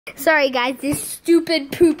Sorry guys, this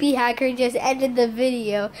stupid poopy hacker just ended the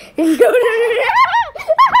video.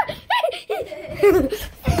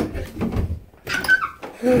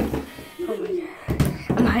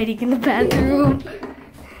 I'm hiding in the bathroom.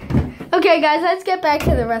 Okay guys, let's get back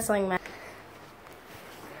to the wrestling match.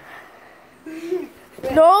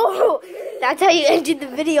 No! That's how you ended the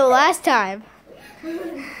video last time.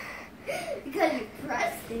 Because you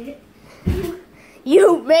pressed it.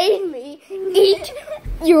 You made me eat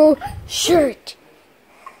your shirt.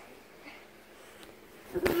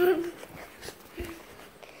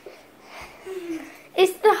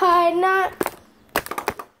 It's the hard knot.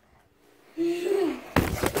 The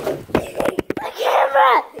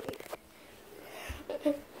camera!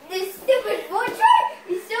 This stupid butcher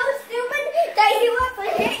is so stupid that he wants to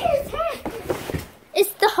hit his head.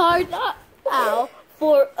 It's the hard knot. Ow.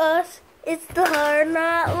 For us, it's the hard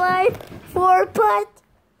knot life for butt.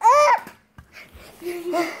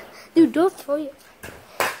 Dude, don't throw it.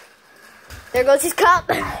 There goes his cup.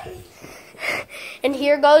 And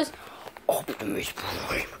here goes Optimus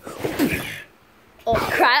Prime. Oh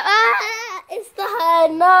crap. Ah, it's the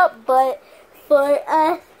hard knot, but for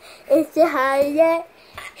us, it's the hard knot.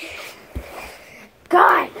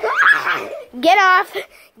 God. Get off.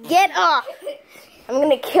 Get off. I'm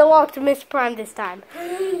gonna kill Optimus Prime this time.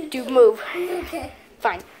 Dude, move. Okay.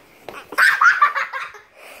 Fine.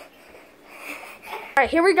 Alright,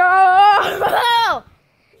 here we go!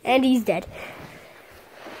 And he's dead.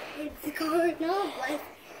 It's the hard knot life.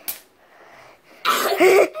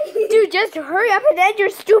 Dude, just hurry up and end your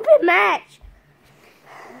stupid match.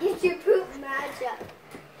 Get your poop matchup.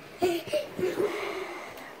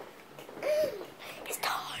 It's the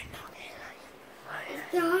hard knot.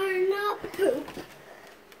 The hard knot poop.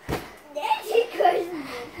 That's your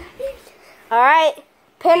Alright,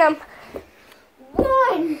 pin him.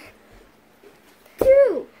 1,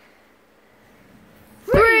 2,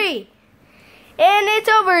 3. And it's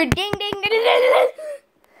over. Ding, ding, ding, ding, ding.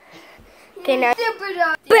 Okay, now Super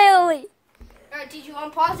dog. Billy. Alright, did you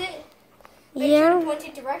unpause it? Make sure Yeah. to point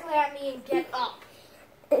it directly at me and get up.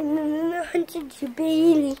 And then I hunted you,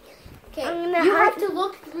 Bailey. Okay, I'm gonna you have hide- to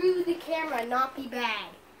look through the camera and not be bad.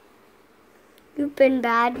 You've been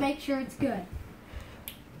bad. Make sure it's good.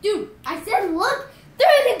 Dude, I said look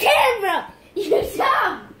through the camera! You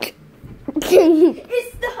dumb!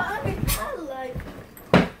 It's the hard knot life.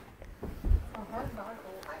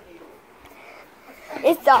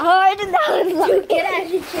 It's the hard knot. Dude, get out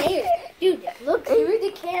of the chair. Dude, look through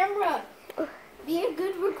the camera. Be a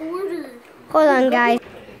good recorder. Hold on, guys.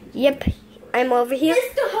 Yep, I'm over here.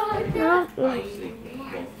 It's the hard knot.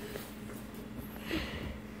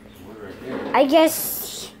 I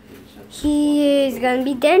guess he is gonna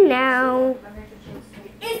be dead now.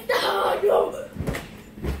 It's the hard knot.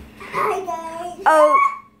 Hi, guys. Oh.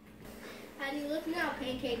 How do you look now,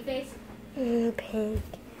 pancake face? Pink.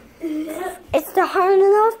 It's the hard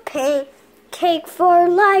knot pancake for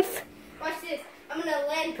life. Watch this. I'm going to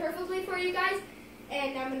land perfectly for you guys,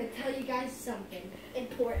 and I'm going to tell you guys something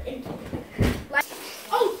important.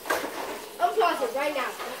 Oh! Unpause it right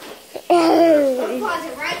now. Unpause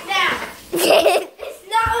it right now. It's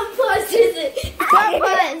not unpause, is it? It's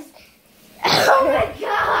unpause. Oh my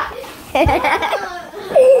god!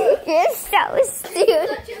 You're so stupid.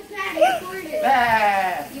 Such a bad recorder.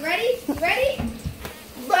 You ready? You ready?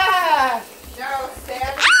 Bah! No, stay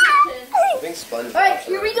out of the kitchen. I think SpongeBob. Alright,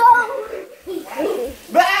 here we go.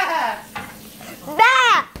 Bah!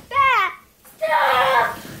 Bah! Bah! Stop!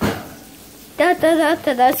 Da da da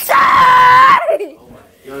da da.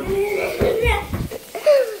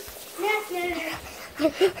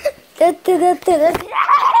 Da da da da da.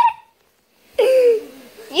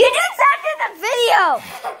 You just ended the video.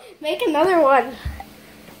 Make another one.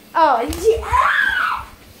 Oh,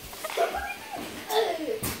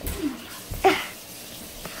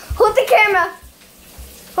 Hold the camera.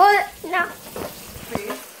 Hold it. No.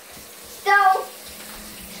 So,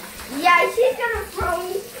 yeah, she's gonna throw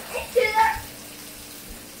me into the...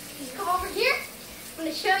 Just come over here. I'm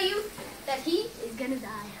gonna show you that he is gonna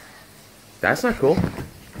die. That's not cool.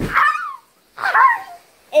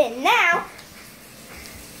 And now...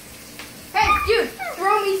 Hey, dude,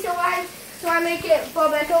 throw me so I make it fall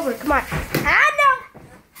back over. Come on. Ah,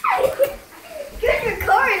 no! Good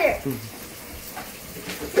recorder.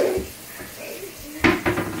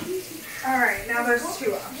 Alright, now there's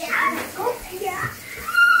 2 options. Yeah. Yeah.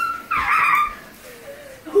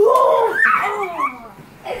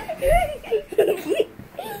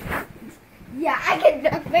 Yeah, I can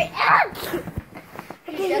definitely.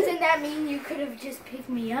 Doesn't that mean you could have just picked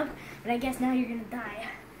me up? But I guess now you're gonna die.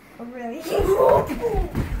 Oh, really?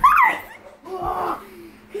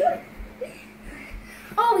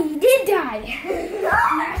 die.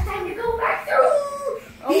 Now it's time to go back through.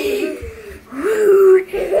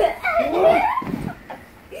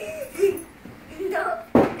 No.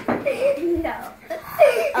 No.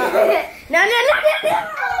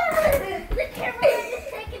 The camera is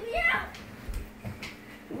taking me out.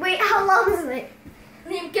 Wait, how long is it?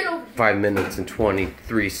 Liam, get over. 5 minutes and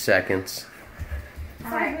 23 seconds.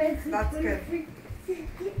 5 minutes. That's good.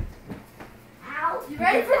 Ow. You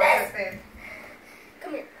ready for this? Babe.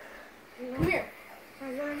 Come here. Come here.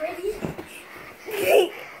 Are you ready?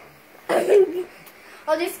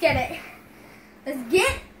 I'll just get it. Let's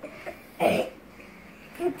get.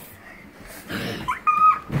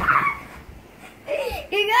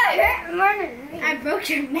 You got hurt more than me. I broke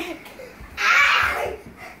your neck.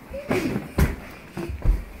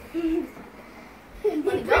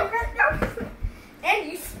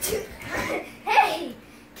 And you still. Hey,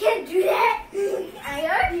 can't do that. I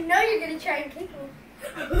already know you're gonna try and kick me.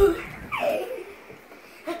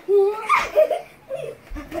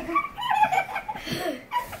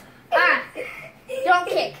 Ah, don't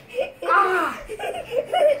kick. Ah.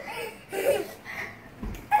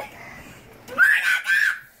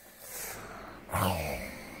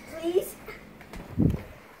 Please.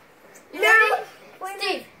 No.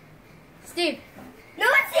 Steve. No,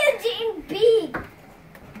 it's Eugene B.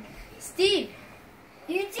 Steve.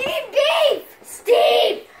 Eugene B.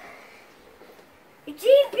 Steve.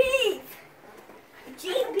 Eugene B.